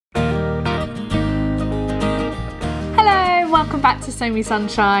welcome back to Sew Me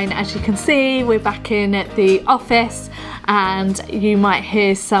Sunshine. As you can see, we're back in the office and you might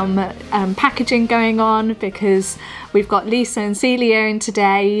hear some packaging going on because we've got Lisa and Celia in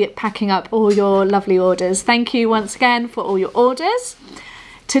today packing up all your lovely orders. Thank you once again for all your orders.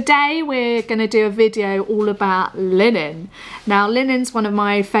 Today we're going to do a video all about linen. Now linen's one of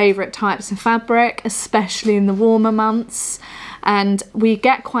my favourite types of fabric, especially in the warmer months, and we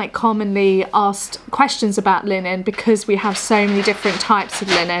get quite commonly asked questions about linen because we have so many different types of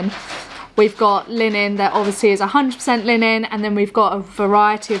linen. We've got linen that obviously is 100% linen, and then we've got a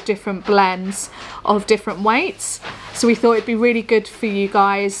variety of different blends of different weights. So we thought it'd be really good for you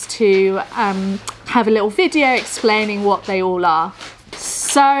guys to have a little video explaining what they all are.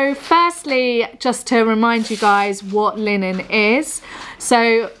 So firstly, just to remind you guys what linen is.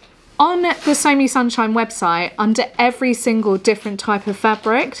 So on the Sew Me Sunshine website, under every single different type of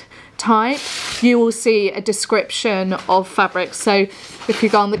fabric type, you will see a description of fabric. So if you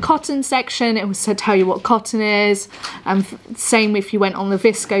go on the cotton section, it will tell you what cotton is, and same if you went on the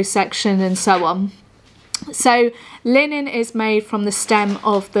viscose section and so on. So linen is made from the stem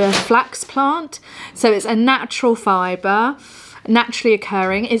of the flax plant. So it's a natural fibre, naturally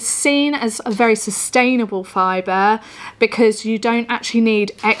occurring. It's seen as a very sustainable fibre because you don't actually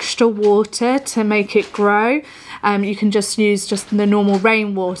need extra water to make it grow. You can just use the normal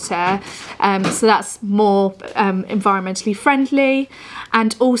rainwater, so that's more environmentally friendly,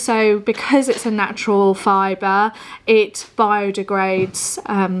 and also because it's a natural fibre, it biodegrades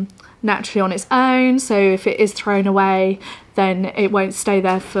naturally on its own, so if it is thrown away then it won't stay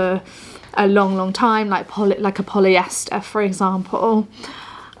there for a long time, like a polyester, for example.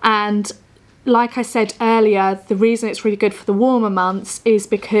 And like I said earlier, the reason it's really good for the warmer months is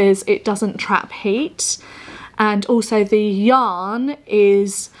because it doesn't trap heat, and also the yarn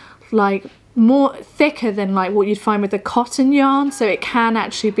is like more thicker than like what you'd find with the cotton yarn, so it can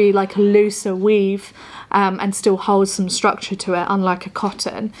actually be like a looser weave and still hold some structure to it, unlike a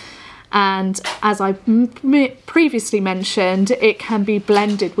cotton. And as I previously mentioned, it can be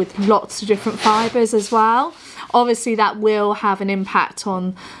blended with lots of different fibres as well. Obviously that will have an impact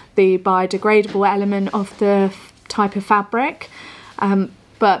on the biodegradable element of the type of fabric,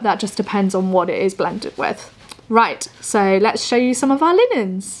 but that just depends on what it is blended with. Right, so let's show you some of our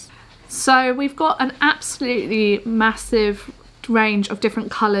linens. So we've got an absolutely massive range of different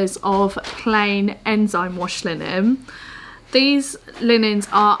colours of plain enzyme wash linen. These linens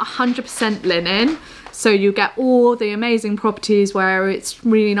are 100% linen, so you get all the amazing properties where it's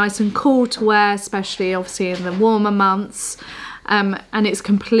really nice and cool to wear, especially obviously in the warmer months, and it's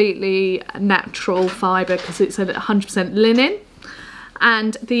completely natural fibre because it's 100% linen.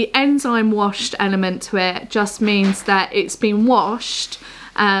 And the enzyme washed element to it just means that it's been washed,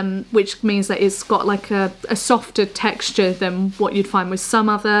 which means that it's got like a softer texture than what you'd find with some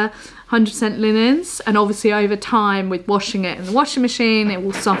other 100% linens, and obviously over time with washing it in the washing machine it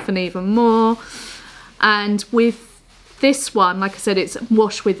will soften even more. And with this one, like I said, it's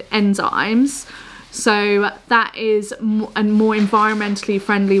washed with enzymes, so that is a more environmentally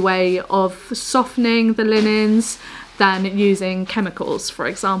friendly way of softening the linens than using chemicals, for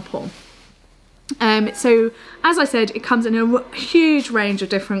example. So as I said, it comes in a huge range of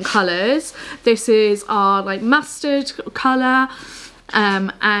different colours. This is our like mustard colour,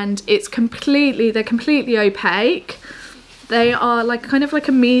 and they're completely opaque. They are like kind of like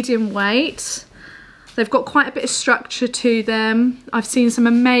a medium weight. They've got quite a bit of structure to them. I've seen some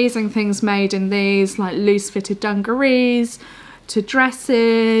amazing things made in these, like loose fitted dungarees, to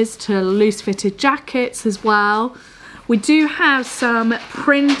dresses, to loose fitted jackets as well. We do have some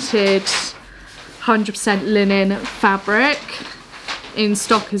printed 100% linen fabric in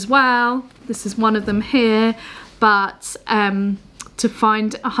stock as well. This is one of them here, but to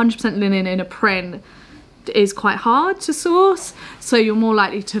find 100% linen in a print is quite hard to source, so you're more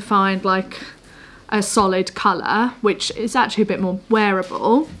likely to find like a solid colour, which is actually a bit more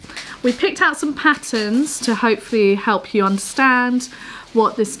wearable. We picked out some patterns to hopefully help you understand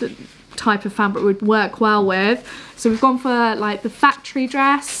what this type of fabric would work well with. So we've gone for like the factory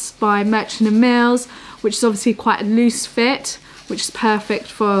dress by Merchant & Mills, which is obviously quite a loose fit, which is perfect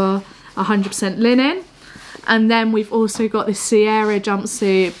for 100% linen. And then we've also got this Sierra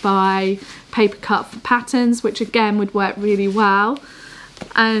jumpsuit by Paper Cut Patterns, which again would work really well.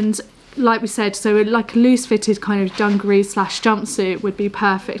 And like we said, so like a loose fitted kind of dungaree slash jumpsuit would be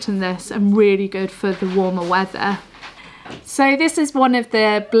perfect in this and really good for the warmer weather. So this is one of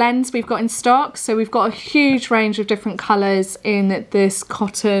the blends we've got in stock. So we've got a huge range of different colours in this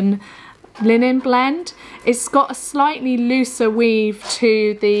cotton linen blend. It's got a slightly looser weave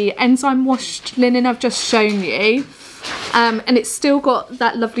to the enzyme washed linen I've just shown you. and it's still got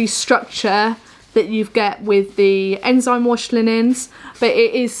that lovely structure that you get with the enzyme wash linens, but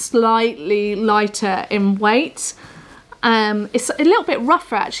it is slightly lighter in weight. It's a little bit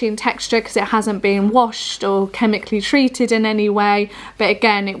rougher actually in texture because it hasn't been washed or chemically treated in any way, but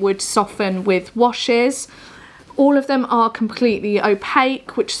again it would soften with washes. All of them are completely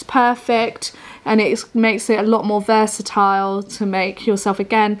opaque, which is perfect, and it makes it a lot more versatile to make yourself,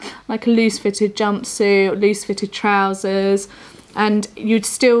 again, like a loose fitted jumpsuit, loose fitted trousers, and you'd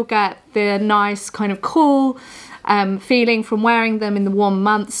still get the nice kind of cool feeling from wearing them in the warm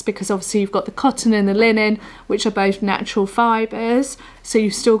months, because obviously you've got the cotton and the linen, which are both natural fibres, so you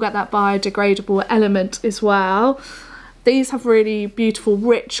still get that biodegradable element as well. These have really beautiful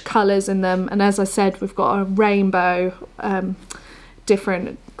rich colours in them, and as I said, we've got a rainbow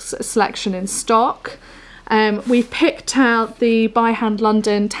different selection in stock. We've picked out the By Hand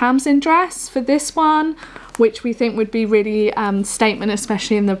London Tamsin dress for this one, which we think would be really statement,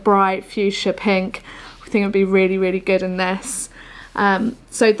 especially in the bright fuchsia pink. We think it would be really, really good in this.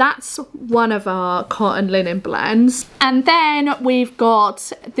 So that's one of our cotton linen blends. And then we've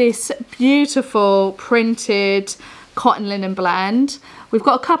got this beautiful printed cotton linen blend. We've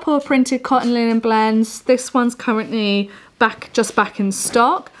got a couple of printed cotton linen blends. This one's currently just back in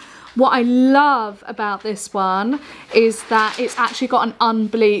stock. What I love about this one is that it's actually got an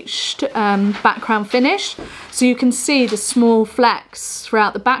unbleached background finish, so you can see the small flecks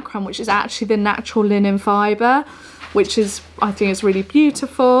throughout the background, which is actually the natural linen fibre, which is, I think, is really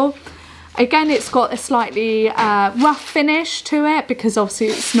beautiful. Again, it's got a slightly rough finish to it because obviously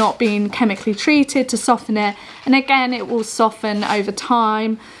it's not been chemically treated to soften it, and again it will soften over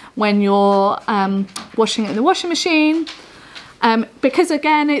time when you're washing it in the washing machine. Because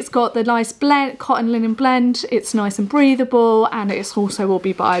again it's got the nice blend, cotton linen blend, it's nice and breathable, and it's also will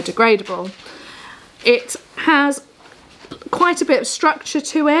be biodegradable. It has quite a bit of structure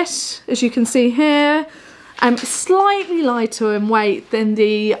to it, as you can see here. Slightly lighter in weight than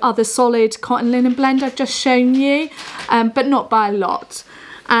the other solid cotton linen blend I've just shown you, but not by a lot.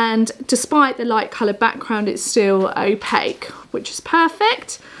 And despite the light colour background, it's still opaque, which is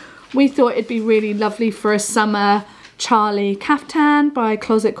perfect. We thought it'd be really lovely for a summer Charlie caftan by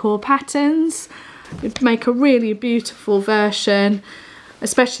Closet Core Patterns. It'd make a really beautiful version,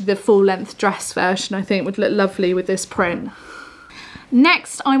 especially the full length dress version. I think would look lovely with this print.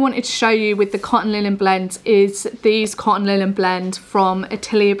 Next, I wanted to show you with the cotton linen blends is these cotton linen blend from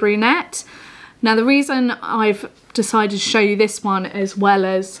Atelier Brunette. Now the reason I've decided to show you this one as well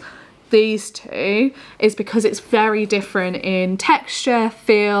as these two is because it's very different in texture,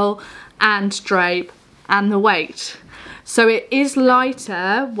 feel and drape and the weight. So it is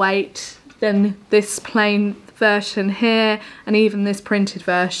lighter weight than this plain version here and even this printed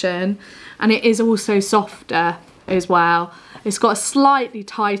version, and it is also softer as well. It's got a slightly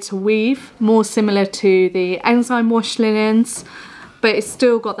tighter weave, more similar to the enzyme wash linens, but it's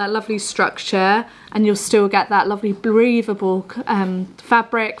still got that lovely structure, and you'll still get that lovely breathable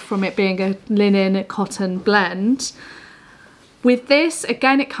fabric from it being a linen cotton blend. With this,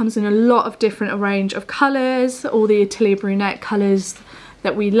 again, it comes in a lot of different range of colours, all the Atelier Brunette colours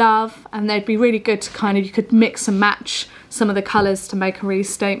that we love, and they'd be really good to kind of, you could mix and match some of the colours to make a really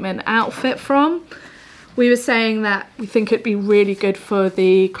statement outfit from. We were saying that we think it'd be really good for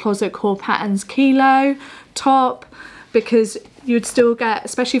the Closet Core Patterns Kilo top, because you'd still get,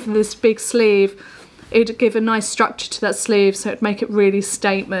 especially for this big sleeve, it'd give a nice structure to that sleeve, so it'd make it really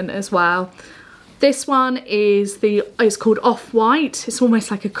statement as well. This one is it's called Off-White. It's almost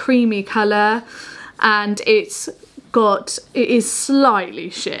like a creamy colour, and it is slightly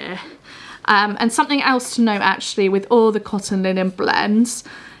sheer. And something else to note actually with all the cotton linen blends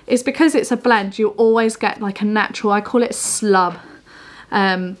is because it's a blend, you always get like a natural, I call it slub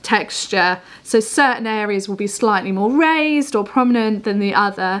texture. So certain areas will be slightly more raised or prominent than the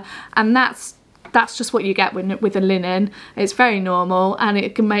other, and that's just what you get with a linen. It's very normal, and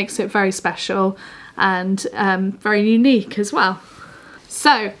it makes it very special and very unique as well.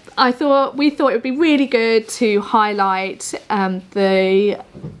 So we thought it would be really good to highlight the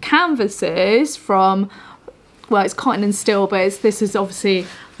canvases from, well, it's Cotton and Steel, but this is obviously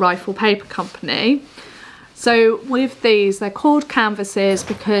Rifle Paper Company. So with these, they're called canvases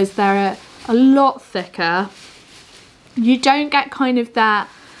because they're a lot thicker. You don't get kind of that,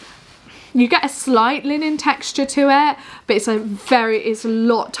 you get a slight linen texture to it, but it's a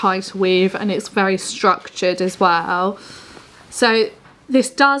lot tighter weave, and it's very structured as well. So This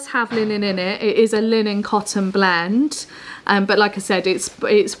does have linen in it. It is a linen cotton blend, but like I said,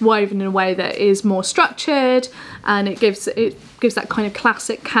 it's woven in a way that is more structured, and it gives that kind of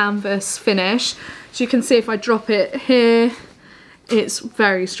classic canvas finish. So you can see if I drop it here, it's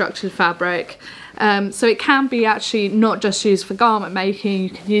very structured fabric. So it can be actually not just used for garment making, you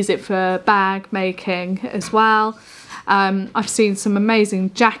can use it for bag making as well. I've seen some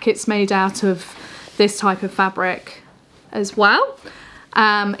amazing jackets made out of this type of fabric as well.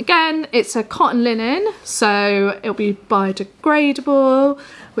 Again, it's a cotton linen, so it'll be biodegradable,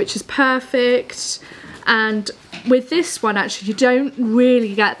 which is perfect. And with this one, actually, you don't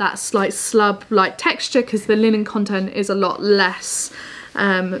really get that slight slub-like texture because the linen content is a lot less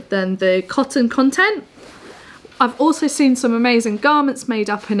than the cotton content. I've also seen some amazing garments made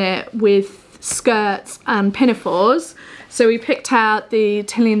up in it with skirts and pinafores. So we picked out the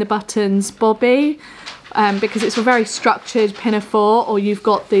Tilly and the Buttons Bobby, because it's a very structured pinafore, or you've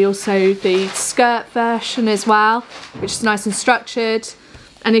got also the skirt version as well, which is nice and structured.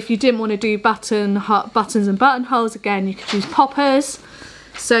 And if you didn't want to do buttons and buttonholes, again, you could use poppers.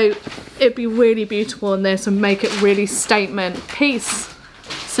 So it'd be really beautiful in this and make it really statement piece.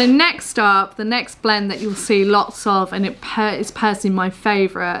 So next up, the next blend that you'll see lots of, and it's personally my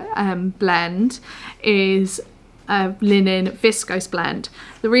favourite blend, is linen viscose blend.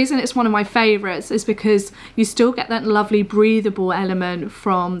 The reason it's one of my favourites is because you still get that lovely breathable element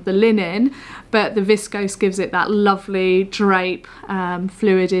from the linen, but the viscose gives it that lovely drape,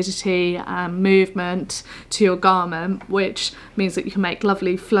 fluidity and movement to your garment, which means that you can make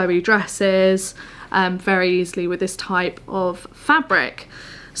lovely flowy dresses very easily with this type of fabric.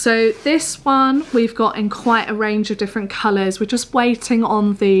 So this one we've got in quite a range of different colours. We're just waiting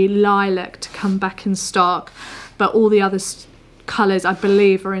on the lilac to come back in stock, but all the other colours I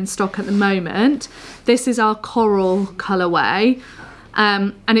believe are in stock at the moment. This is our coral colourway,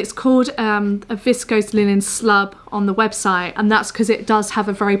 and it's called a Viscose Linen Slub on the website, and that's because it does have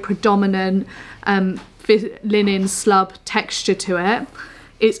a very predominant linen slub texture to it.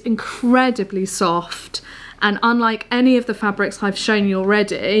 It's incredibly soft, and unlike any of the fabrics I've shown you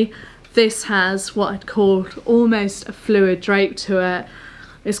already, this has what I'd call almost a fluid drape to it.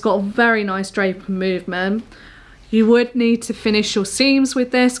 It's got a very nice drape and movement. You would need to finish your seams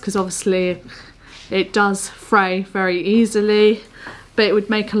with this because obviously it does fray very easily, but it would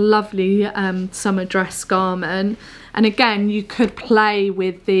make a lovely summer dress garment. And again, you could play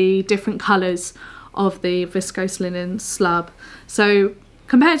with the different colours of the viscose linen slub. So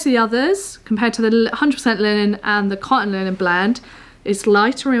compared to the others, compared to the 100% linen and the cotton linen blend, it's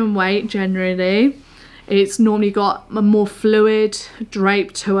lighter in weight generally. It's normally got a more fluid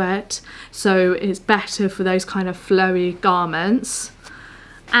drape to it, so it's better for those kind of flowy garments.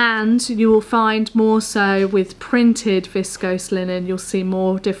 And you will find more so with printed viscose linen, you'll see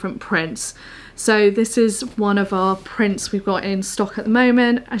more different prints. So this is one of our prints we've got in stock at the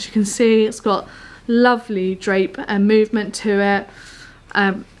moment. As you can see, it's got lovely drape and movement to it.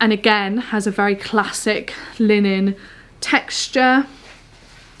 And again, has a very classic linen texture.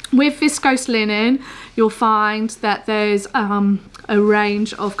 With viscose linen, you'll find that there's a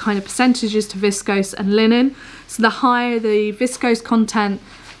range of kind of percentages to viscose and linen. So the higher the viscose content,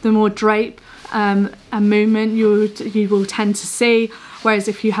 the more drape and movement you will tend to see. Whereas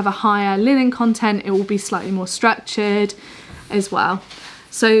if you have a higher linen content, it will be slightly more structured as well.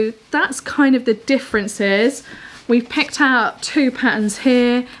 So that's kind of the differences. We've picked out two patterns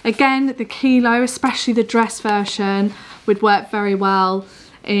here. Again, the kilo, especially the dress version, would work very well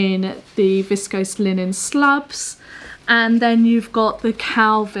in the viscose linen slubs. And then you've got the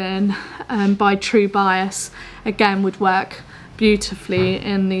Calvin by True Bias, again would work beautifully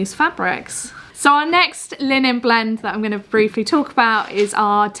in these fabrics. So our next linen blend that I'm going to briefly talk about is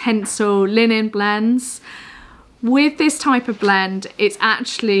our Tencel linen blends. With this type of blend, it's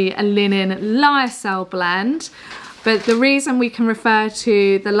actually a linen lyocell blend. But the reason we can refer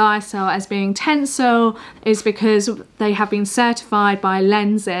to the lyocell as being Tencel is because they have been certified by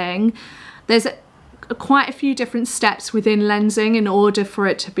lensing. There's quite a few different steps within lensing in order for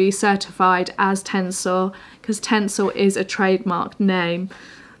it to be certified as Tencel, because Tencel is a trademark name.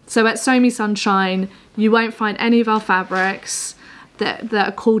 So at Sew Me Sunshine, you won't find any of our fabrics that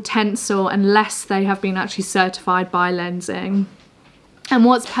are called Tencel unless they have been actually certified by lensing. And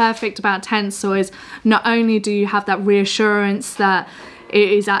what's perfect about Tencel is not only do you have that reassurance that it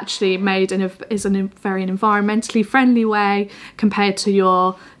is actually made in a very environmentally friendly way compared to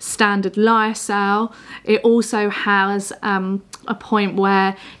your standard lyocell, it also has a point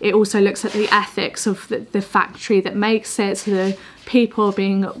where it also looks at the ethics of the factory that makes it, so the people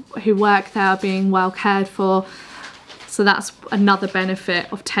who work there are being well cared for. So that's another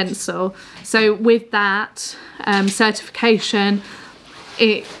benefit of Tencel. So with that certification,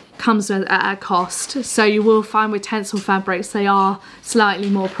 it comes at a cost. So you will find with Tencel fabrics they are slightly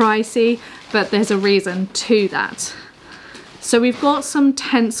more pricey, but there's a reason to that. So we've got some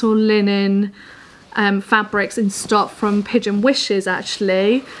Tencel linen fabrics in stock from Pigeon Wishes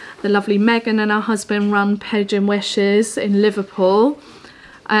actually. The lovely Megan and her husband run Pigeon Wishes in Liverpool.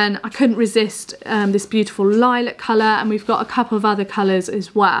 And I couldn't resist this beautiful lilac colour, and we've got a couple of other colours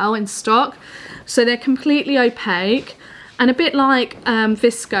as well in stock. So they're completely opaque, and a bit like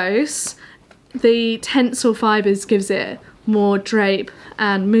viscose, the Tencel fibres gives it more drape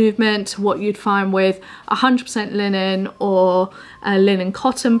and movement to what you'd find with 100% linen or a linen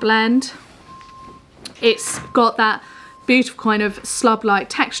cotton blend. It's got that beautiful kind of slub-like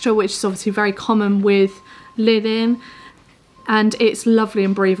texture, which is obviously very common with linen, and it's lovely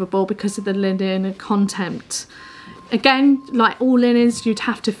and breathable because of the linen content. Again, like all linens, you'd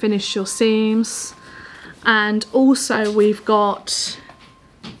have to finish your seams. And also we've got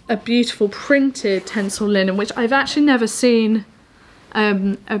a beautiful printed Tencel linen, which I've actually never seen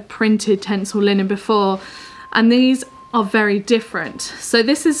a printed Tencel linen before, and these are very different. So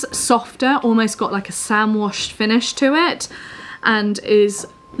this is softer, almost got like a sand-washed finish to it, and is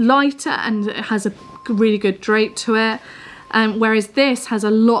lighter, and it has a really good drape to it. Whereas this has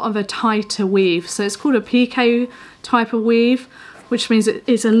a lot of a tighter weave. So it's called a piqué type of weave, which means it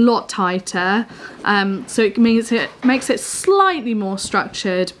is a lot tighter. So it means it makes it slightly more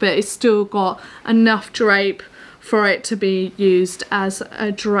structured, but it's still got enough drape for it to be used as a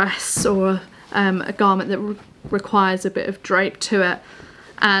dress or a garment that requires a bit of drape to it.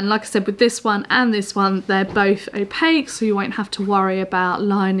 And like I said, with this one and this one, they're both opaque, so you won't have to worry about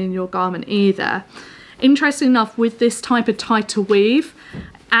lining your garment either. Interesting enough, with this type of tighter weave,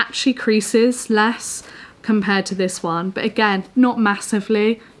 actually creases less compared to this one, but again, not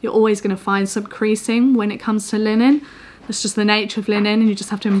massively. You're always going to find some creasing when it comes to linen. That's just the nature of linen, and you just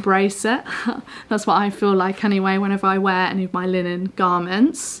have to embrace it. That's what I feel like anyway whenever I wear any of my linen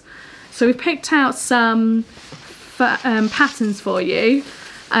garments. So we've picked out some patterns for you.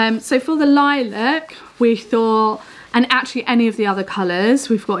 So for the lilac, we thought, and actually any of the other colours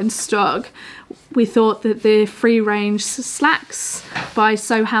we've got in stock, we thought that the free range slacks by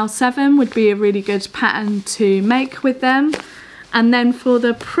Sohow 7 would be a really good pattern to make with them. And then for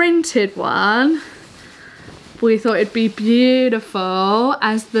the printed one, we thought it'd be beautiful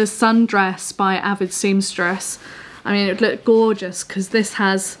as the sundress by Avid Seamstress. I mean, it would look gorgeous because this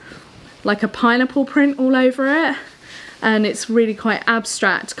has like a pineapple print all over it, and it's really quite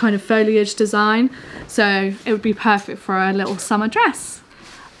abstract kind of foliage design, so it would be perfect for a little summer dress.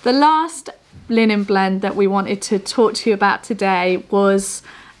 The last linen blend that we wanted to talk to you about today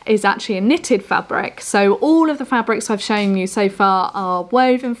is actually a knitted fabric. So all of the fabrics I've shown you so far are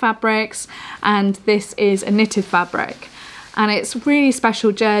woven fabrics, and this is a knitted fabric, and it's really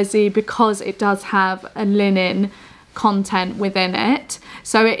special jersey because it does have a linen content within it.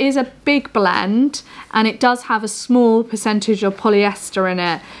 So it is a big blend, and it does have a small percentage of polyester in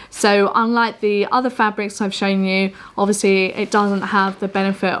it. So unlike the other fabrics I've shown you, obviously it doesn't have the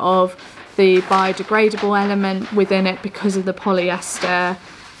benefit of the biodegradable element within it because of the polyester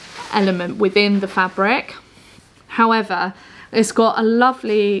element within the fabric. However, it's got a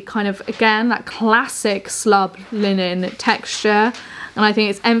lovely kind of, again, that classic slub linen texture, and I think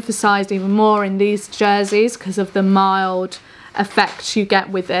it's emphasised even more in these jerseys because of the mild effect you get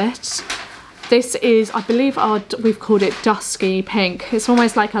with it. This is, I believe we've called it dusky pink. It's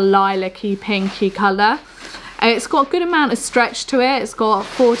almost like a lilac-y pinky colour. It's got a good amount of stretch to it. It's got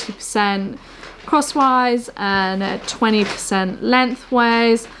 40% crosswise and 20%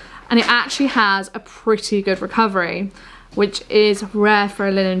 lengthways, and it actually has a pretty good recovery, which is rare for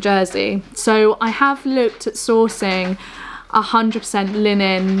a linen jersey. So I have looked at sourcing 100%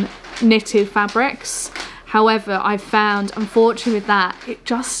 linen knitted fabrics. However, I've found, unfortunately with that, it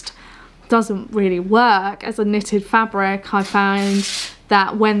just doesn't really work as a knitted fabric. I find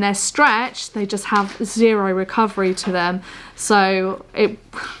that when they're stretched, they just have zero recovery to them. So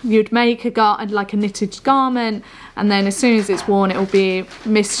you'd make like a knitted garment, and then as soon as it's worn, it will be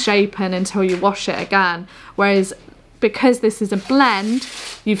misshapen until you wash it again. Whereas because this is a blend,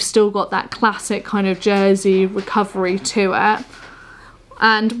 you've still got that classic kind of jersey recovery to it.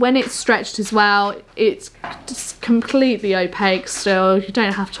 And when it's stretched as well, it's just completely opaque still. You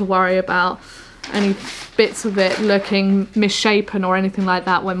don't have to worry about any bits of it looking misshapen or anything like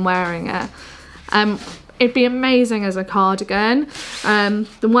that when wearing it. It'd be amazing as a cardigan.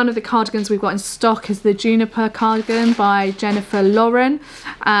 One of the cardigans we've got in stock is the Juniper cardigan by Jennifer Lauren,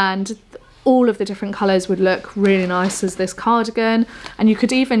 and all of the different colours would look really nice as this cardigan, and you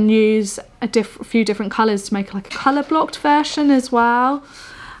could even use a few different colours to make like a colour blocked version as well.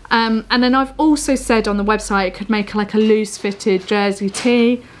 And then I've also said on the website it could make like a loose fitted jersey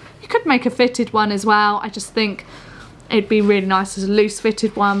tee. You could make a fitted one as well. I just think it'd be really nice as a loose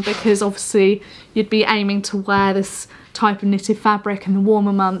fitted one, because obviously you'd be aiming to wear this type of knitted fabric in the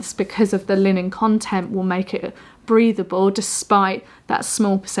warmer months, because of the linen content will make it breathable despite that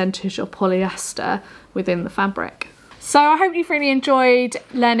small percentage of polyester within the fabric. So I hope you've really enjoyed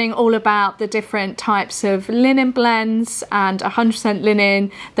learning all about the different types of linen blends and 100%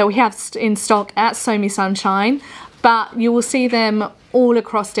 linen that we have in stock at Sew Me Sunshine, but you will see them all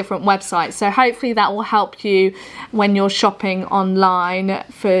across different websites. So hopefully that will help you when you're shopping online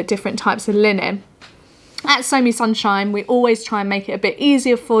for different types of linen. At Sew Me Sunshine, we always try and make it a bit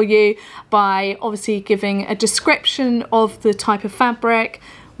easier for you by obviously giving a description of the type of fabric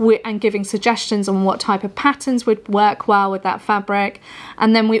and giving suggestions on what type of patterns would work well with that fabric.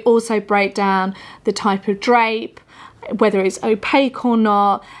 And then we also break down the type of drape, whether it's opaque or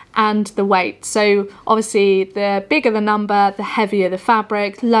not, and the weight. So obviously the bigger the number, the heavier the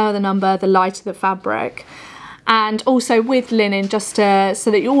fabric, lower the number, the lighter the fabric. And also with linen, just so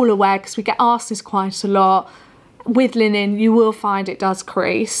that you're all aware, because we get asked this quite a lot, with linen you will find it does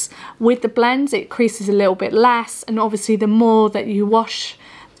crease. With the blends it creases a little bit less, and obviously the more that you wash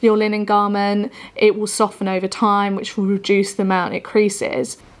your linen garment it will soften over time, which will reduce the amount it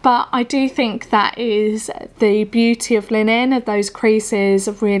creases. But I do think that is the beauty of linen, of those creases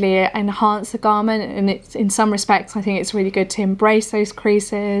really enhance the garment, and it's, in some respects I think it's really good to embrace those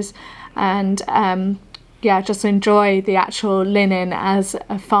creases and yeah, just enjoy the actual linen as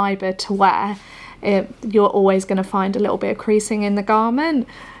a fibre to wear. You're always going to find a little bit of creasing in the garment,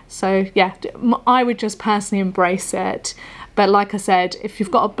 so yeah, I would just personally embrace it. But like I said, if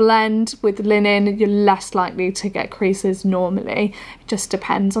you've got a blend with linen, you're less likely to get creases normally. It just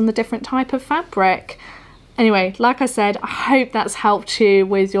depends on the different type of fabric. Anyway, like I said, I hope that's helped you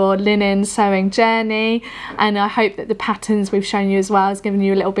with your linen sewing journey, and I hope that the patterns we've shown you as well has given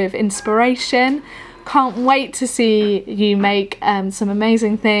you a little bit of inspiration. Can't wait to see you make some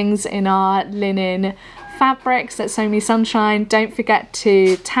amazing things in our linen fabrics at Sew Me Sunshine. Don't forget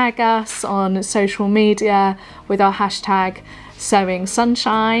to tag us on social media with our hashtag Sewing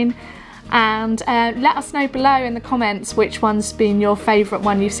Sunshine, and let us know below in the comments which one's been your favourite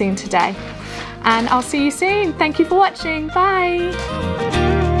one you've seen today. And I'll see you soon. Thank you for watching. Bye.